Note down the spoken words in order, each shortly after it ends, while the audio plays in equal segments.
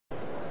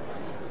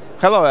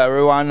Hello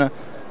everyone,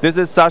 this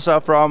is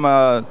Sasha from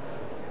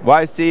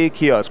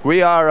YCE-Kiosk.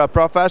 We are a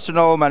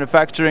professional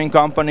manufacturing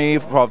company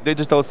of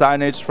digital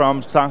signage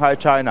from Shanghai,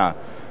 China.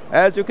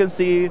 As you can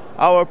see,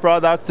 our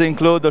products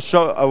include a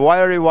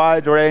very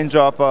wide range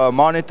of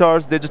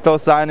monitors, digital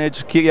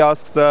signage,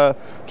 kiosks,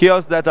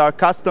 kiosks that are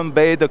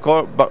custom-made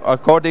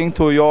according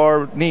to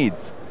your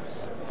needs.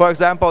 For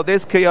example,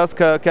 this kiosk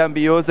can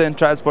be used in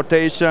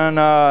transportation,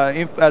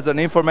 as an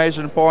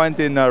information point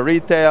in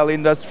retail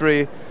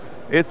industry.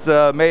 It's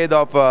made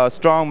of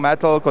strong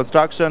metal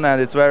construction,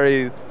 and it's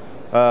very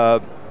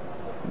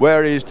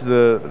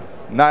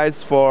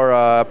nice for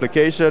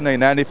application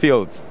in any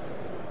fields.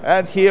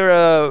 And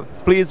here,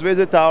 please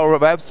visit our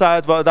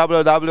website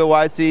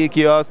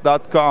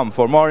www.yce-kiosk.com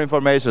for more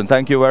information.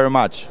 Thank you very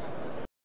much.